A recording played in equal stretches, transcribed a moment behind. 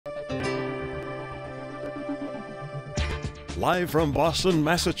Live from Boston,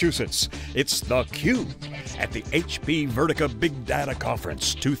 Massachusetts, it's theCUBE at the HP Vertica Big Data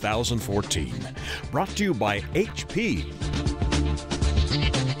Conference 2014. Brought to you by HP.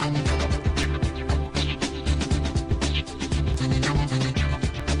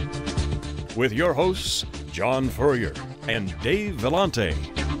 With your hosts, John Furrier and Dave Vellante.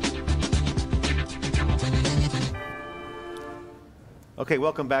 Okay,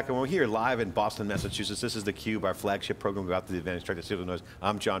 welcome back, and we're here live in Boston, Massachusetts. This is theCUBE, our flagship program about the Advanced Director of Civil Noise.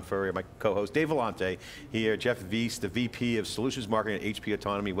 I'm John Furrier, my co-host Dave Vellante here. Jeff Veis, the VP of Solutions Marketing at HP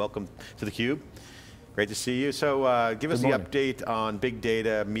Autonomy. Welcome to theCUBE. Great to see you. So give us the update on big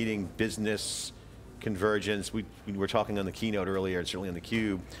data, meeting business convergence. We were talking on the keynote earlier, and certainly on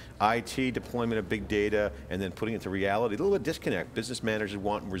theCUBE. IT, deployment of big data, and then putting it to reality. A little bit of disconnect. Business managers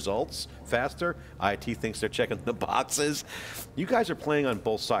want results faster. IT thinks they're checking the boxes. You guys are playing on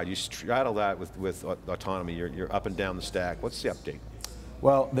both sides. You straddle that with autonomy. You're up and down the stack. What's the update?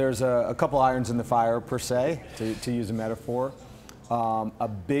 Well, there's a couple irons in the fire, per se, to use a metaphor. A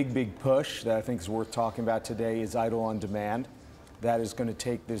big push that I think is worth talking about today is idle on demand. That is going to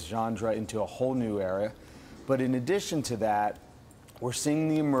take this genre into a whole new area. But in addition to that, we're seeing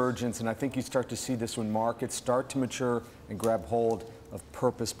the emergence, and I think you start to see this when markets start to mature and grab hold of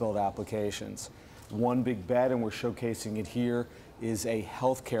purpose-built applications. One big bet, and we're showcasing it here, is a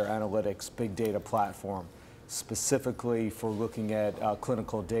healthcare analytics big data platform, specifically for looking at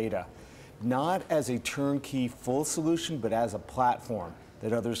clinical data. Not as a turnkey full solution, but as a platform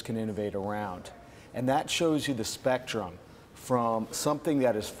that others can innovate around. And that shows you the spectrum from something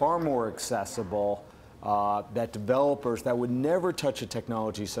that is far more accessible, that developers that would never touch a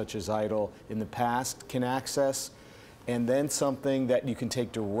technology such as idle in the past can access, and then something that you can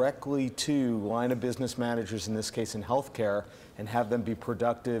take directly to line of business managers, in this case in healthcare, and have them be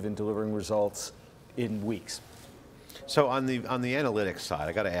productive in delivering results in weeks. So on the analytics side,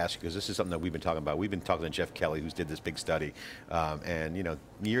 I got to ask you, because this is something that we've been talking about. We've been talking to Jeff Kelly, who's did this big study, and you know,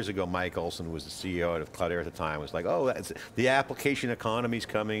 years ago, Mike Olson, who was the CEO of Cloudera at the time, was like, "Oh, the application economy's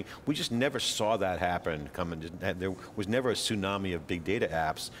coming." We just never saw that happen. There was never a tsunami of big data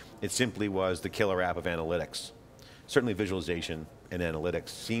apps. It simply was the killer app of analytics. Certainly, visualization and analytics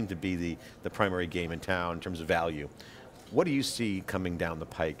seem to be the primary game in town in terms of value. What do you see coming down the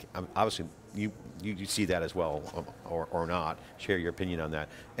pike? Obviously, you see that as well, or not. Share your opinion on that.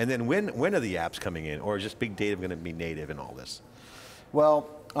 And then when are the apps coming in, or is just big data going to be native in all this? Well,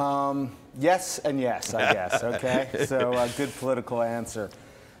 yes and yes, I guess, okay? So good political answer.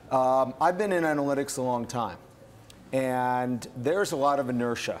 I've been in analytics a long time, and there's a lot of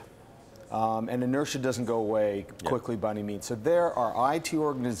inertia. And inertia doesn't go away quickly by any means. So there are IT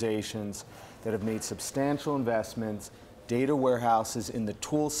organizations that have made substantial investments, data warehouses in the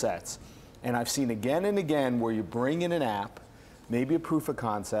tool sets. And I've seen again and again where you bring in an app, maybe a proof of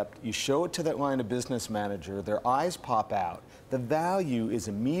concept, you show it to that line of business manager, their eyes pop out, the value is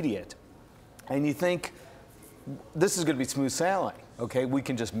immediate, and you think, this is going to be smooth sailing, okay? We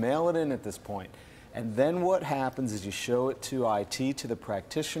can just mail it in at this point. And then what happens is you show it to IT, to the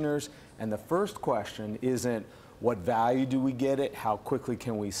practitioners, and the first question isn't, what value do we get it, how quickly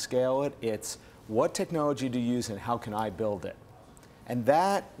can we scale it, it's, what technology to use and how can I build it? And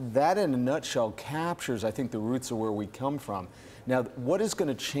that in a nutshell captures, I think, the roots of where we come from. Now, what is going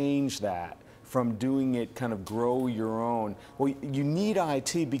to change that from doing it kind of grow your own? Well, you need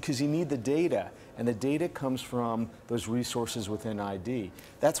IT because you need the data, and the data comes from those resources within ID.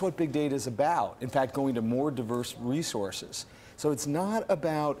 That's what big data is about. In fact, going to more diverse resources. So it's not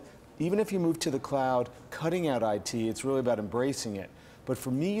about, even if you move to the cloud, cutting out IT, it's really about embracing it. But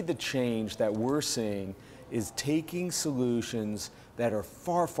for me, the change that we're seeing is taking solutions that are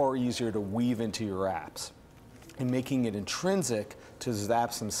far easier to weave into your apps and making it intrinsic to the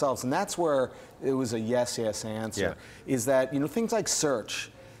apps themselves. And that's where it was a yes answer, is that, you know, things like search,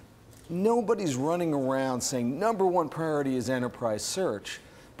 nobody's running around saying #1 priority is enterprise search,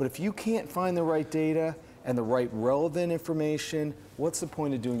 but if you can't find the right data and the right relevant information, what's the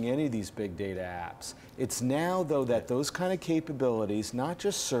point of doing any of these big data apps? It's now, though, that those kind of capabilities, not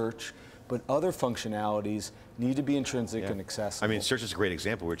just search, but other functionalities need to be intrinsic and accessible. I mean, search is a great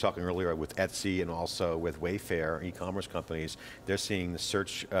example. We were talking earlier with Etsy and also with Wayfair, e-commerce companies. They're seeing the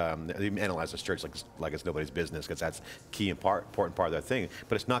search, they analyze the search like it's nobody's business, because that's key and important part of their thing.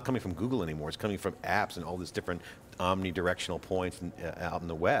 But it's not coming from Google anymore. It's coming from apps and all these different omnidirectional points out in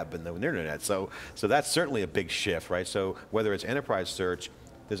the web and the internet. So that's certainly a big shift, right? So whether it's enterprise search,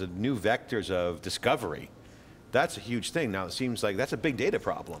 there's a new vectors of discovery That's a huge thing. Now it seems like that's a big data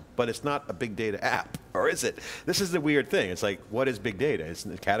problem, but it's not a big data app, or is it? This is the weird thing. It's like, what is big data? Is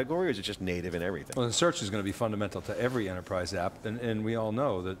it a category, or is it just native in everything? Well, the search is going to be fundamental to every enterprise app, and we all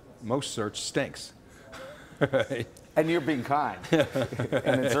know that most search stinks. Right? And you're being kind.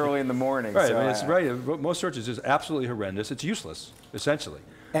 And it's early in the morning. Right, So I mean, it's right. Most search is just absolutely horrendous. It's useless, essentially.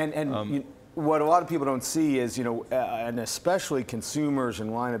 And what a lot of people don't see is, and especially consumers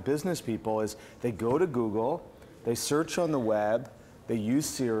and line of business people, is they go to Google, they search on the web, they use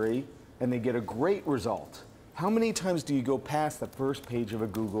Siri, and they get a great result. How many times do you go past the first page of a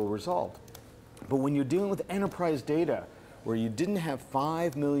Google result? But when you're dealing with enterprise data, where you didn't have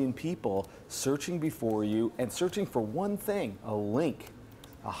 5 million people searching before you and searching for one thing, a link,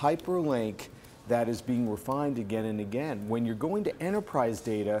 a hyperlink that is being refined again and again. When you're going to enterprise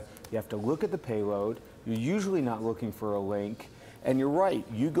data, you have to look at the payload. You're usually not looking for a link. And you're right,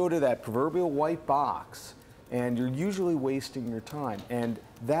 you go to that proverbial white box and you're usually wasting your time. And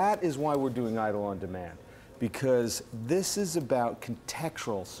that is why we're doing idle on demand, because this is about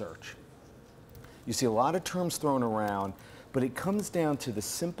contextual search. You see a lot of terms thrown around, but it comes down to the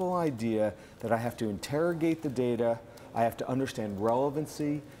simple idea that I have to interrogate the data, I have to understand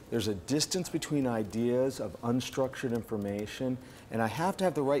relevancy, there's a distance between ideas of unstructured information, and I have to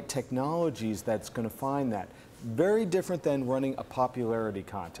have the right technologies that's going to find that. Very different than running a popularity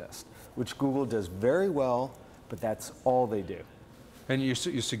contest, which Google does very well, but that's all they do. And you're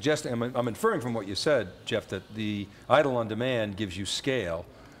suggesting, I'm inferring from what you said, Jeff, that the idle on demand gives you scale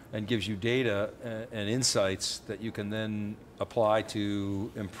and gives you data and insights that you can then apply to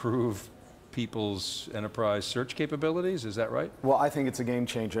improve people's enterprise search capabilities, is that right? Well, I think it's a game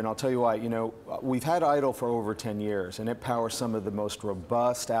changer, and I'll tell you why. We've had idle for over 10 years, and it powers some of the most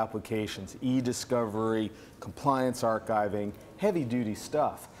robust applications, e-discovery, compliance archiving, heavy-duty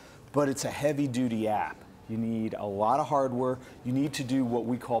stuff. But it's a heavy-duty app. You need a lot of hardware. You need to do what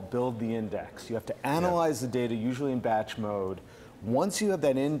we call build the index. You have to analyze the data, usually in batch mode. Once you have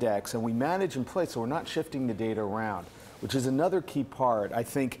that index, and we manage in place, so we're not shifting the data around, which is another key part. I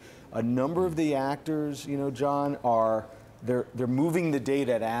think a number of the actors, John, they're moving the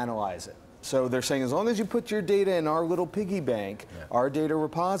data to analyze it. So they're saying, as long as you put your data in our little piggy bank, our data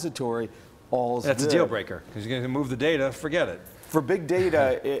repository, all's good. That's a deal breaker, because you're going to move the data, forget it. For big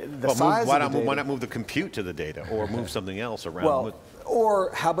data, the size why of the data. Why not move the compute to the data, or move something else around? Well,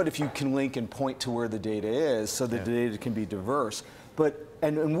 or how about if you can link and point to where the data is, so the data can be diverse. But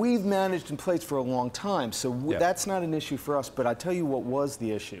and we've managed in place for a long time, so that's not an issue for us. But I tell you what was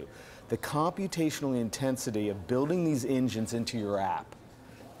the issue: the computational intensity of building these engines into your app.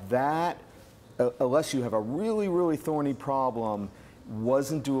 That, unless you have a really, really thorny problem,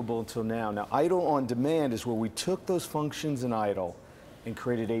 wasn't doable until now. Now, idle on demand is where we took those functions in idle and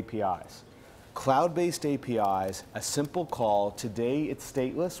created APIs. Cloud-based APIs, a simple call. Today it's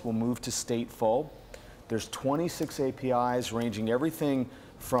stateless, we'll move to stateful. There's 26 APIs ranging everything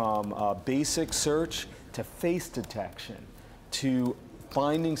from basic search to face detection to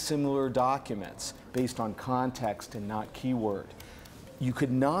finding similar documents based on context and not keyword. You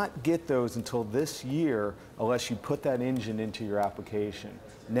could not get those until this year unless you put that engine into your application.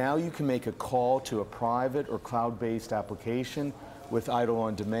 Now you can make a call to a private or cloud-based application with idle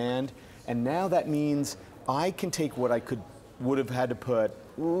on demand, and now that means I can take what I would have had to put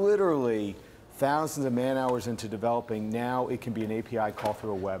literally thousands of man hours into developing. Now it can be an API call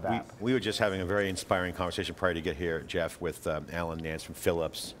through a web app. We were just having a very inspiring conversation prior to get here, Jeff, with Alan Nance from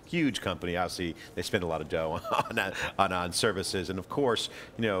Philips. Huge company, obviously they spend a lot of dough on services, and of course,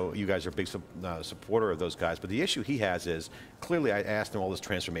 you guys are a big supporter of those guys, but the issue he has is, clearly I asked him all this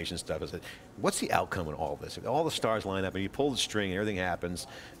transformation stuff. I said, what's the outcome in all this? If all the stars line up and you pull the string and everything happens,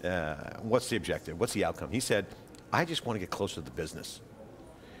 what's the objective? What's the outcome? He said, I just want to get closer to the business.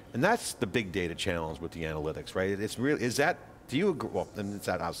 And that's the big data challenge with the analytics, right? It's really, do you agree? Well, and it's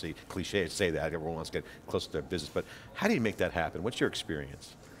not obviously cliche to say that, everyone wants to get closer to their business, but how do you make that happen? What's your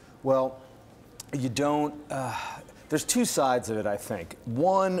experience? Well, you don't, there's two sides of it, I think.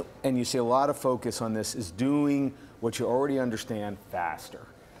 One, and you see a lot of focus on this, is doing what you already understand faster.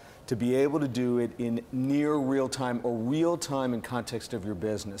 To be able to do it in near real time or real time in context of your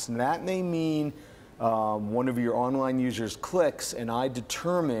business. And that may mean one of your online users clicks and I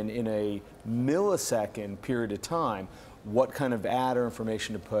determine in a millisecond period of time what kind of ad or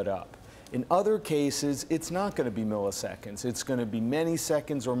information to put up. In other cases, it's not going to be milliseconds. It's going to be many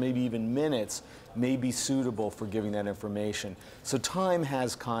seconds or maybe even minutes may be suitable for giving that information. So time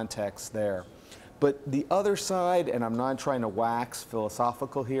has context there. But the other side, and I'm not trying to wax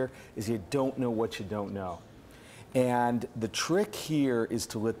philosophical here, is you don't know what you don't know. And the trick here is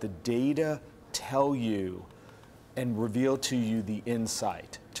to let the data tell you and reveal to you the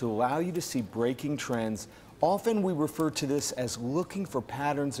insight, to allow you to see breaking trends. Often we refer to this as looking for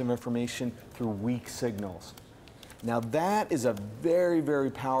patterns of information through weak signals. Now that is a very,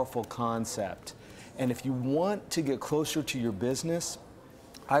 very powerful concept. And if you want to get closer to your business,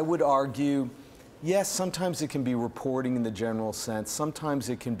 I would argue, yes, sometimes it can be reporting in the general sense. Sometimes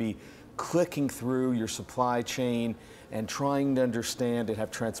it can be clicking through your supply chain and trying to understand and have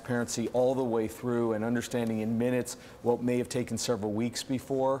transparency all the way through and understanding in minutes what may have taken several weeks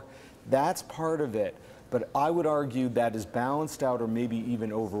before. That's part of it. But I would argue that is balanced out or maybe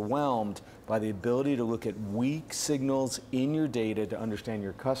even overwhelmed by the ability to look at weak signals in your data to understand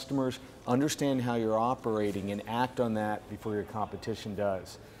your customers, understand how you're operating, and act on that before your competition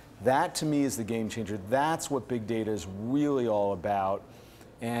does. That to me is the game changer. That's what big data is really all about.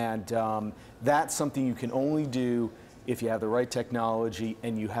 And that's something you can only do if you have the right technology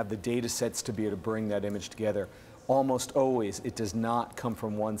and you have the data sets to be able to bring that image together. Almost always, it does not come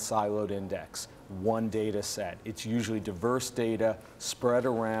from one siloed index, one data set. It's usually diverse data spread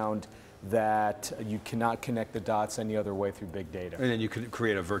around that you cannot connect the dots any other way through big data. And then you can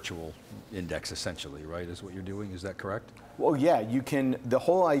create a virtual index essentially, right, is what you're doing, is that correct? Well, yeah, you can. The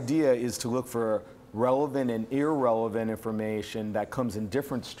whole idea is to look for relevant and irrelevant information that comes in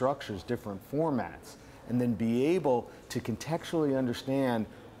different structures, different formats, and then be able to contextually understand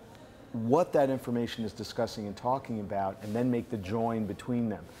what that information is discussing and talking about, and then make the join between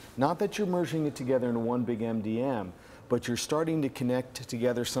them. Not that you're merging it together into one big MDM, but you're starting to connect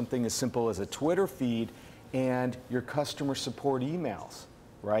together something as simple as a Twitter feed and your customer support emails,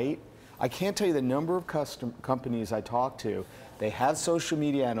 right? I can't tell you the number of companies I talk to. They have social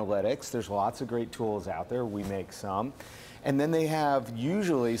media analytics. There's lots of great tools out there. We make some. And then they have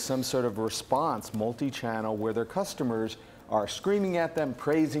usually some sort of response, multi-channel, where their customers are screaming at them,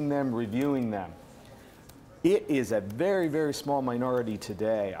 praising them, reviewing them. It is a very, very small minority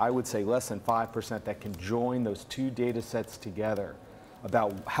today, I would say less than 5%, that can join those two data sets together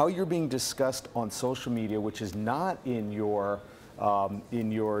about how you're being discussed on social media, which is not in your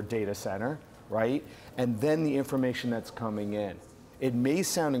data center, right? And then the information that's coming in. It may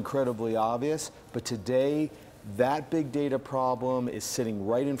sound incredibly obvious, but today that big data problem is sitting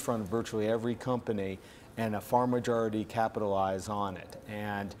right in front of virtually every company, and a far majority capitalize on it.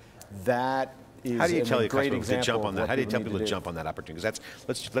 And that is how do you tell your great customers to jump on that? How do you tell people people to jump on that opportunity? Because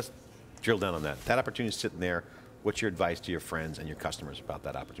let's drill down on that. That opportunity is sitting there. What's your advice to your friends and your customers about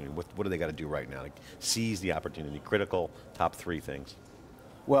that opportunity? What do they got to do right now to seize the opportunity? Critical top 3 things.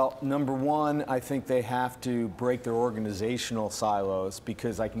 Well, number one, I think they have to break their organizational silos,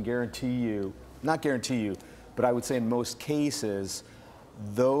 because I can guarantee you, not guarantee you, but I would say in most cases,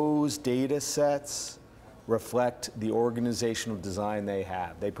 those data sets reflect the organizational design they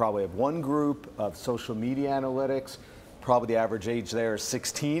have. They probably have one group of social media analytics. Probably the average age there is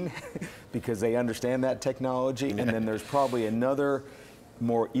 16 because they understand that technology. And then there's probably another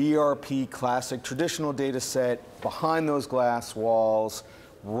more ERP classic traditional data set behind those glass walls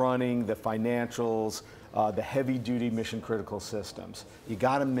running the financials, the heavy duty mission critical systems. You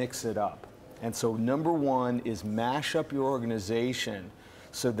got to mix it up. And so number one is mash up your organization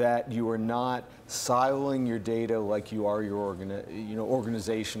so that you are not siloing your data like you are your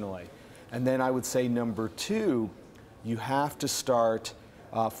organizationally. And then I would say number two, you have to start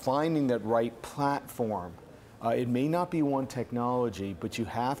finding that right platform. It may not be one technology, but you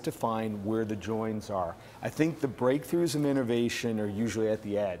have to find where the joins are. I think the breakthroughs of innovation are usually at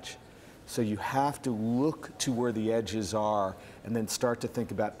the edge. So you have to look to where the edges are and then start to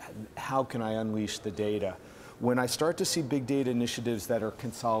think about how can I unleash the data. When I start to see big data initiatives that are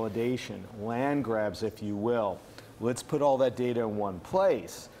consolidation, land grabs if you will, let's put all that data in one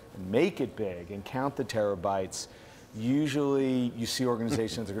place and make it big and count the terabytes, usually you see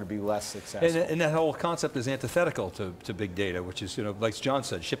organizations are going to be less successful. And that whole concept is antithetical to big data, which is, like John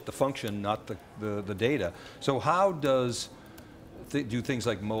said, ship the function, not the data. So how does do things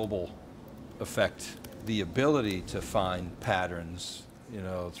like mobile affect the ability to find patterns,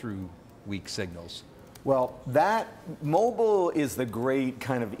 through weak signals? Well, that mobile is the great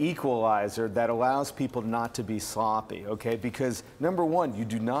kind of equalizer that allows people not to be sloppy, okay? Because number one, you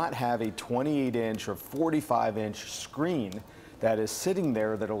do not have a 28-inch or 45-inch screen that is sitting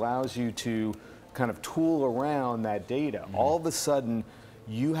there that allows you to kind of tool around that data. Mm-hmm. All of a sudden,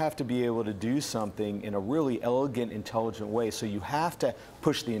 you have to be able to do something in a really elegant, intelligent way. So you have to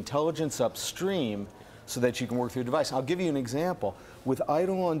push the intelligence upstream so that you can work through your device. I'll give you an example. with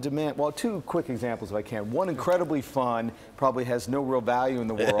idle on demand, well, two quick examples if I can. One incredibly fun, probably has no real value in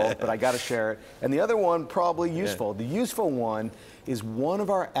the world, but I got to share it. And the other one probably useful. The useful one is at one of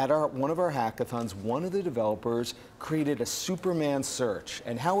our hackathons, one of the developers created a Superman search.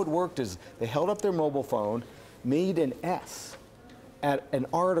 And how it worked is they held up their mobile phone, made an S at an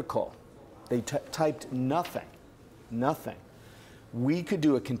article. They typed nothing, nothing. We could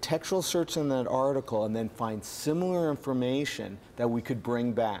do a contextual search in that article and then find similar information that we could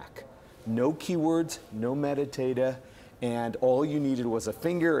bring back. No keywords, no metadata, and all you needed was a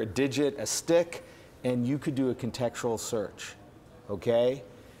finger, a digit, a stick, and you could do a contextual search, okay?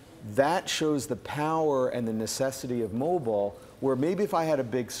 That shows the power and the necessity of mobile, where maybe if I had a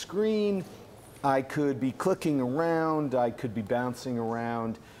big screen, I could be clicking around, I could be bouncing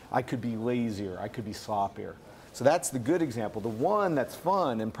around, I could be lazier, I could be sloppier. So that's the good example. The one that's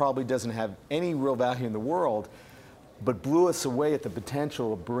fun and probably doesn't have any real value in the world, but blew us away at the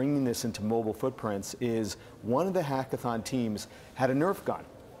potential of bringing this into mobile footprints is one of the hackathon teams had a Nerf gun.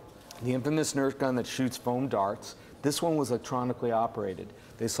 The infamous Nerf gun that shoots foam darts. This one was electronically operated.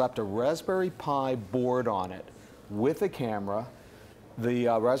 They slapped a Raspberry Pi board on it with a camera. The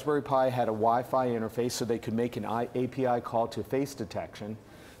Raspberry Pi had a Wi-Fi interface so they could make an API call to face detection.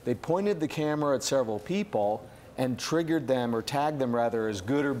 They pointed the camera at several people and triggered them, or tagged them rather, as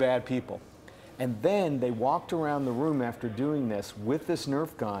good or bad people. And then they walked around the room after doing this with this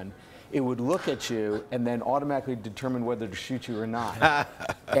Nerf gun. It would look at you and then automatically determine whether to shoot you or not.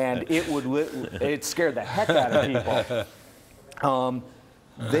 And it scared the heck out of people.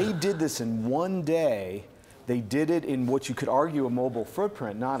 They did this in one day. They did it in what you could argue a mobile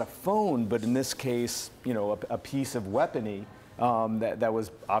footprint, not a phone, but in this case, you know, a piece of weaponry that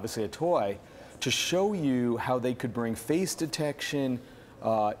was obviously a toy, to show you how they could bring face detection,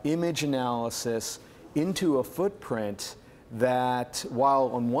 image analysis into a footprint that,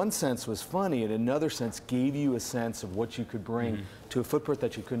 while in one sense was funny, in another sense gave you a sense of what you could bring to a footprint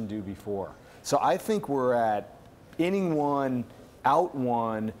that you couldn't do before. So I think we're at inning one, out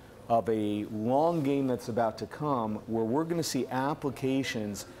one of a long game that's about to come, where we're going to see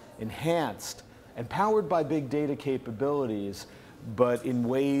applications enhanced and powered by big data capabilities, but in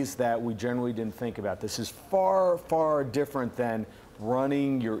ways that we generally didn't think about. This is far, far different than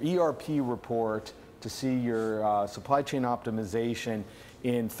running your ERP report to see your supply chain optimization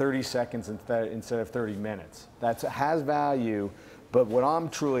in 30 seconds instead of 30 minutes. That has value, but what I'm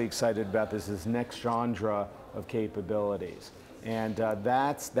truly excited about is this next genre of capabilities. And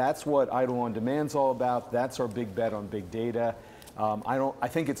that's what idle on demand's all about. That's our big bet on big data. I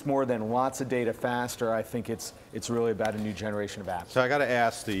think it's more than lots of data faster. I think it's really about a new generation of apps. So I got to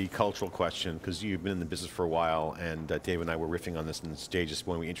ask the cultural question, because you've been in the business for a while, and Dave and I were riffing on this in the stages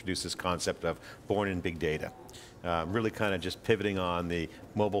when we introduced this concept of born in big data. Really kind of just pivoting on the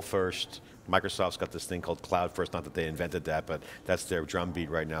mobile first. Microsoft's got this thing called cloud first, not that they invented that, but that's their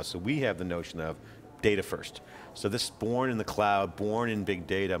drumbeat right now. So we have the notion of data first. So this born in the cloud, born in big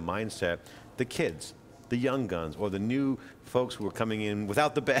data mindset, the kids, the young guns, or the new folks who are coming in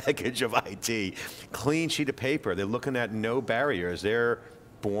without the baggage of IT, clean sheet of paper, they're looking at no barriers, they're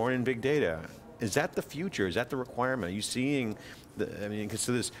born in big data. Is that the future? Is that the requirement? Are you seeing, I mean,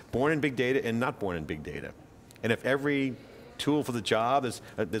 consider this born in big data and not born in big data. And if every tool for the job,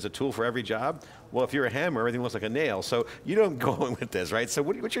 there's a tool for every job, well, if you're a hammer, everything looks like a nail. So you don't go in with this, right? So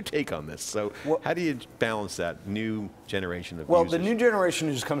what's your take on this? So how do you balance that new generation of users? The new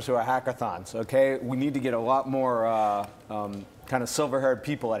generation just comes to our hackathons, okay? We need to get a lot more kind of silver-haired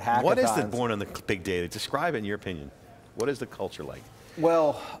people at hackathons. What is the born on the big data? Describe it in your opinion. What is the culture like?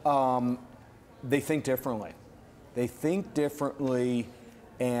 Well, they think differently. They think differently,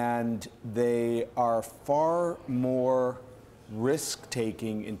 and they are far more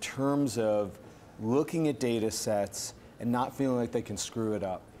risk-taking in terms of looking at data sets and not feeling like they can screw it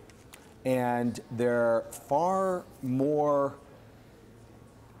up. And they're far more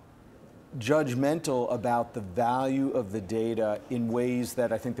judgmental about the value of the data in ways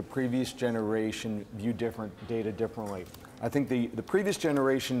that I think the previous generation viewed data differently. I think the previous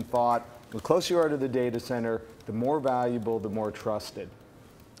generation thought the closer you are to the data center, the more valuable, the more trusted.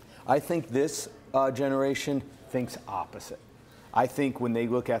 I think this generation thinks opposite. I think when they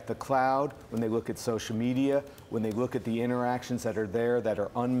look at the cloud, when they look at social media, when they look at the interactions that are there that are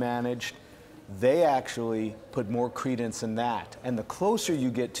unmanaged, they actually put more credence in that. And the closer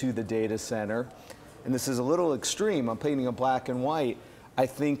you get to the data center, and this is a little extreme, I'm painting a black and white, I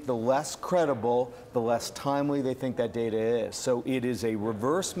think the less credible, the less timely they think that data is. So it is a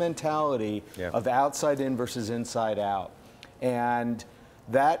reverse mentality of outside in versus inside out. And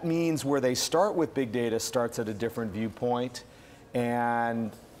that means where they start with big data starts at a different viewpoint.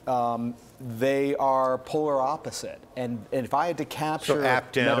 and they are polar opposite. And if I had to capture so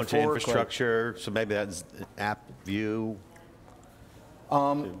app down to infrastructure, so maybe that's app view.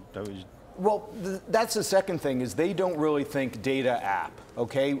 Well, that's the second thing, is they don't really think data app,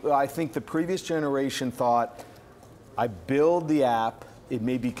 okay? I think the previous generation thought, I build the app, it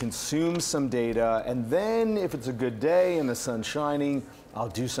maybe consumes some data, and then if it's a good day and the sun's shining, I'll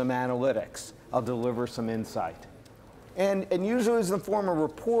do some analytics. I'll deliver some insight. And usually it's in the form of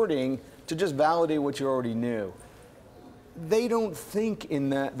reporting to just validate what you already knew. They don't think in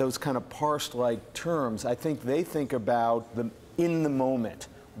those kind of parsed-like terms. I think they think about the in the moment.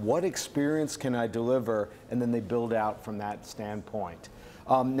 What experience can I deliver? And then they build out from that standpoint.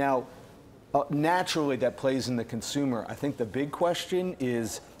 Naturally, that plays in the consumer. I think the big question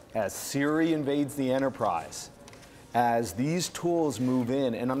is, as Siri invades the enterprise, as these tools move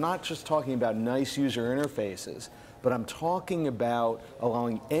in, and I'm not just talking about nice user interfaces, but I'm talking about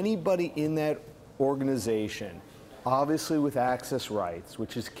allowing anybody in that organization, obviously with access rights,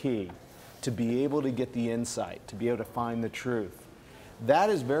 which is key, to be able to get the insight, to be able to find the truth. That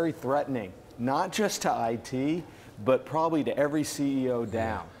is very threatening, not just to IT, but probably to every CEO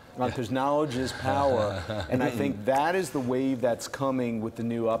down. Because knowledge is power, and I think that is the wave that's coming with the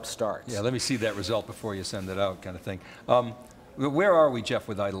new upstarts. Yeah, let me see that result before you send it out, kind of thing. Where are we, Jeff,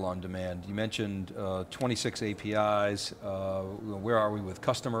 with idle on demand? You mentioned 26 APIs. Where are we with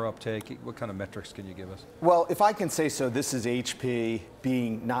customer uptake? What kind of metrics can you give us? Well, if I can say so, this is HP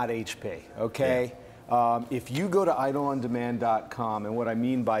being not HP, okay? Yeah. If you go to idleondemand.com, and what I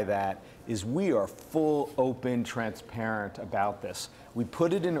mean by that is we are full, open, transparent about this. We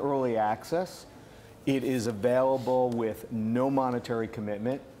put it in early access. It is available with no monetary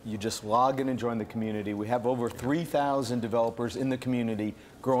commitment. You just log in and join the community. We have over 3,000 developers in the community,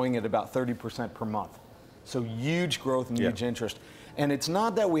 growing at about 30% per month. So huge growth and huge interest. And it's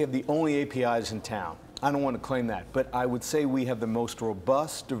not that we have the only APIs in town. I don't want to claim that, but I would say we have the most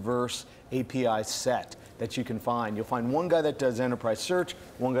robust, diverse API set that you can find. You'll find one guy that does enterprise search,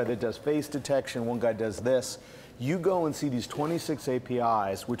 one guy that does face detection, one guy does this. You go and see these 26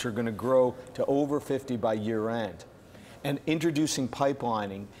 APIs, which are going to grow to over 50 by year end. And introducing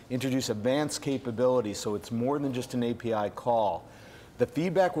pipelining, introduce advanced capabilities, so it's more than just an API call. The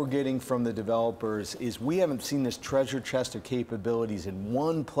feedback we're getting from the developers is we haven't seen this treasure chest of capabilities in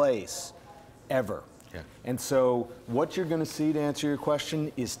one place ever. Yeah. And so what you're going to see, to answer your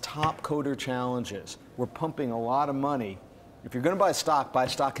question, is top coder challenges. We're pumping a lot of money. If you're going to buy stock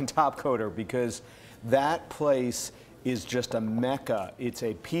in Top Coder, because that place is just a mecca. It's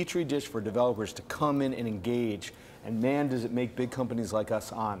a petri dish for developers to come in and engage. And man, does it make big companies like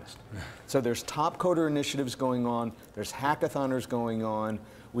us honest. So there's Top Coder initiatives going on. There's hackathoners going on.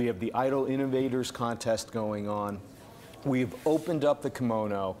 We have the Idle Innovators Contest going on. We've opened up the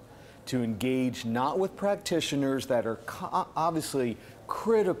kimono to engage not with practitioners that are obviously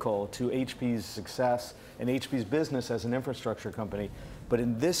critical to HP's success and HP's business as an infrastructure company, but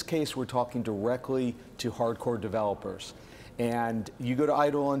in this case we're talking directly to hardcore developers. And you go to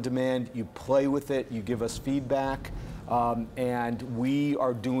Idle on Demand, you play with it, you give us feedback, and we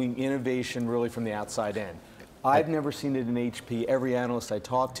are doing innovation really from the outside in. I've never seen it in HP. Every analyst I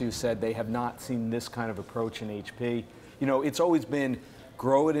talked to said they have not seen this kind of approach in HP. You know, it's always been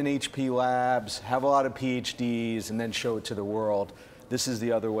grow it in HP labs, have a lot of PhDs, and then show it to the world. This is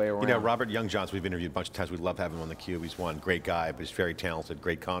the other way around. You know, Robert Young-Johnson, we've interviewed a bunch of times. We love having him on theCUBE. He's one great guy, but he's very talented,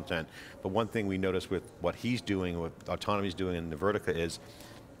 great content. But one thing we noticed with what he's doing, what Autonomy's doing in the Vertica is,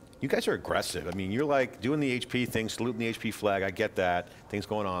 you guys are aggressive. I mean, you're like doing the HP thing, saluting the HP flag, I get that, things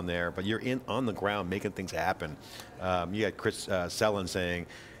going on there, but you're on the ground making things happen. You got Chris Sellon saying,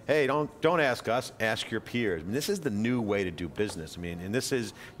 hey, don't ask us, ask your peers. I mean, this is the new way to do business. I mean, and this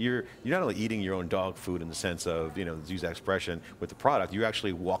is, you're not only eating your own dog food in the sense of, you know, to use that expression with the product, you're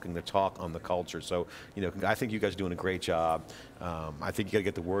actually walking the talk on the culture. So, you know, I think you guys are doing a great job. I think you got to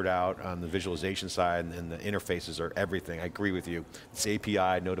get the word out on the visualization side, and the interfaces are everything. I agree with you. This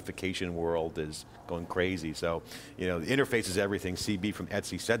API notification world is going crazy. So, you know, the interface is everything. CB from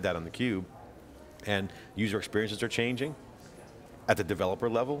Etsy said that on theCUBE, and user experiences are changing. At the developer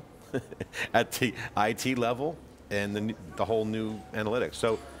level, at the IT level, and the whole new analytics.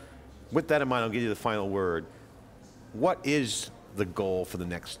 So with that in mind, I'll give you the final word. What is the goal for the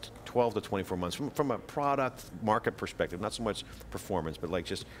next 12 to 24 months from a product market perspective, not so much performance, but like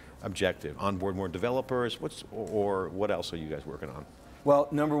just objective, onboard more developers, or what else are you guys working on? Well,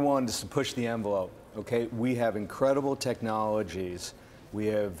 number one, just to push the envelope, okay? We have incredible technologies. We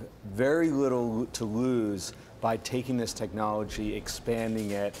have very little to lose by taking this technology,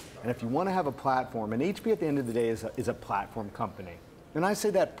 expanding it, and if you want to have a platform, and HP at the end of the day is a platform company. And I say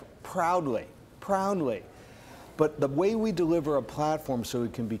that proudly, proudly. But the way we deliver a platform so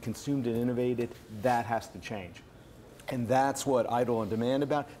it can be consumed and innovated, that has to change. And that's what Idle on Demand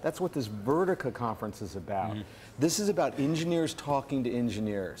about. That's what this Vertica conference is about. This is about engineers talking to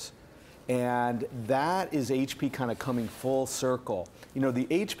engineers. And that is HP kind of coming full circle. You know, the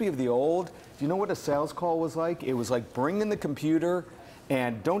HP of the old, do you know what a sales call was like? It was like bring in the computer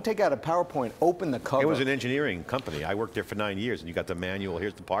and don't take out a PowerPoint, open the cover. It was an engineering company. I worked there for 9 years, and you got the manual,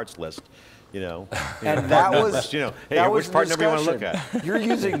 here's the parts list. You know, and that was, you know, hey, which part number you want to look at? You're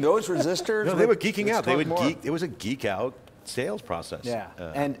using those resistors? No, they were geeking out. They would geek. It was a geek out sales process. Yeah,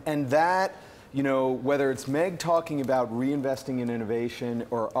 and that, you know, whether it's Meg talking about reinvesting in innovation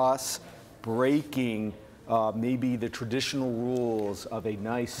or us breaking maybe the traditional rules of a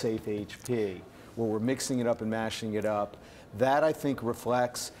nice, safe HP, where we're mixing it up and mashing it up, that I think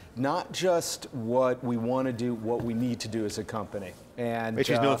reflects not just what we want to do, what we need to do as a company. And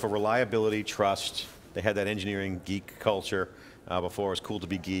HP's known for reliability, trust. They had that engineering geek culture. Before it was cool to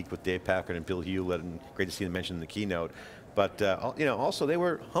be geek with Dave Packard and Bill Hewlett, and great to see them mentioned in the keynote. But you know, also they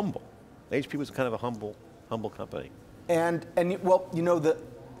were humble. HP was kind of a humble company. And well, you know,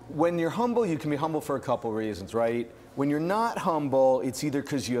 when you're humble, you can be humble for a couple reasons, right? When you're not humble, it's either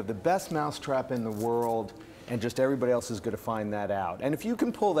because you have the best mousetrap in the world and just everybody else is going to find that out. And if you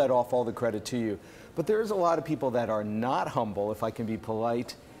can pull that off, all the credit to you. But there's a lot of people that are not humble, if I can be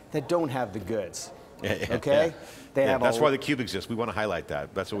polite, that don't have the goods. Okay? They have that's why theCUBE exists. We want to highlight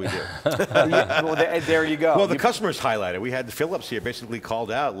that. That's what we do. Well, there you go. Well, the customers highlighted. We had the Philips here basically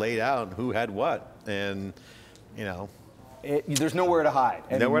called out, laid out who had what. And, you know. There's nowhere to hide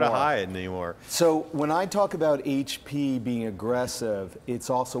anymore. Nowhere to hide anymore. So when I talk about HP being aggressive,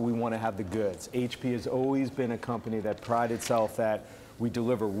 it's also we want to have the goods. HP has always been a company that prides itself that we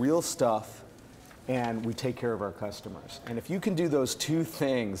deliver real stuff and we take care of our customers. And if you can do those two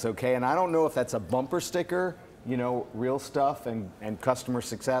things, okay, and I don't know if that's a bumper sticker, you know, real stuff and customer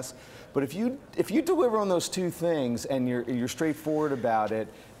success, but if you deliver on those two things and you're straightforward about it,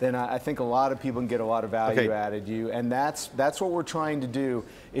 then I think a lot of people can get a lot of value out of you, and that's what we're trying to do.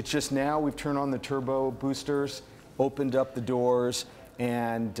 It's just now we've turned on the turbo boosters, opened up the doors,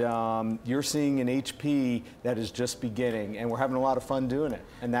 and you're seeing an HP that is just beginning, and we're having a lot of fun doing it.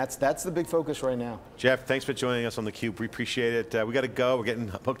 And that's the big focus right now. Jeff, thanks for joining us on theCUBE. We appreciate it. We got to go. We're getting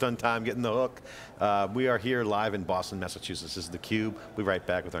hooked on time, getting the hook. We are here live in Boston, Massachusetts. This is theCUBE. We'll be right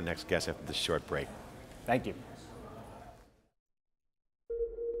back with our next guest after this short break. Thank you.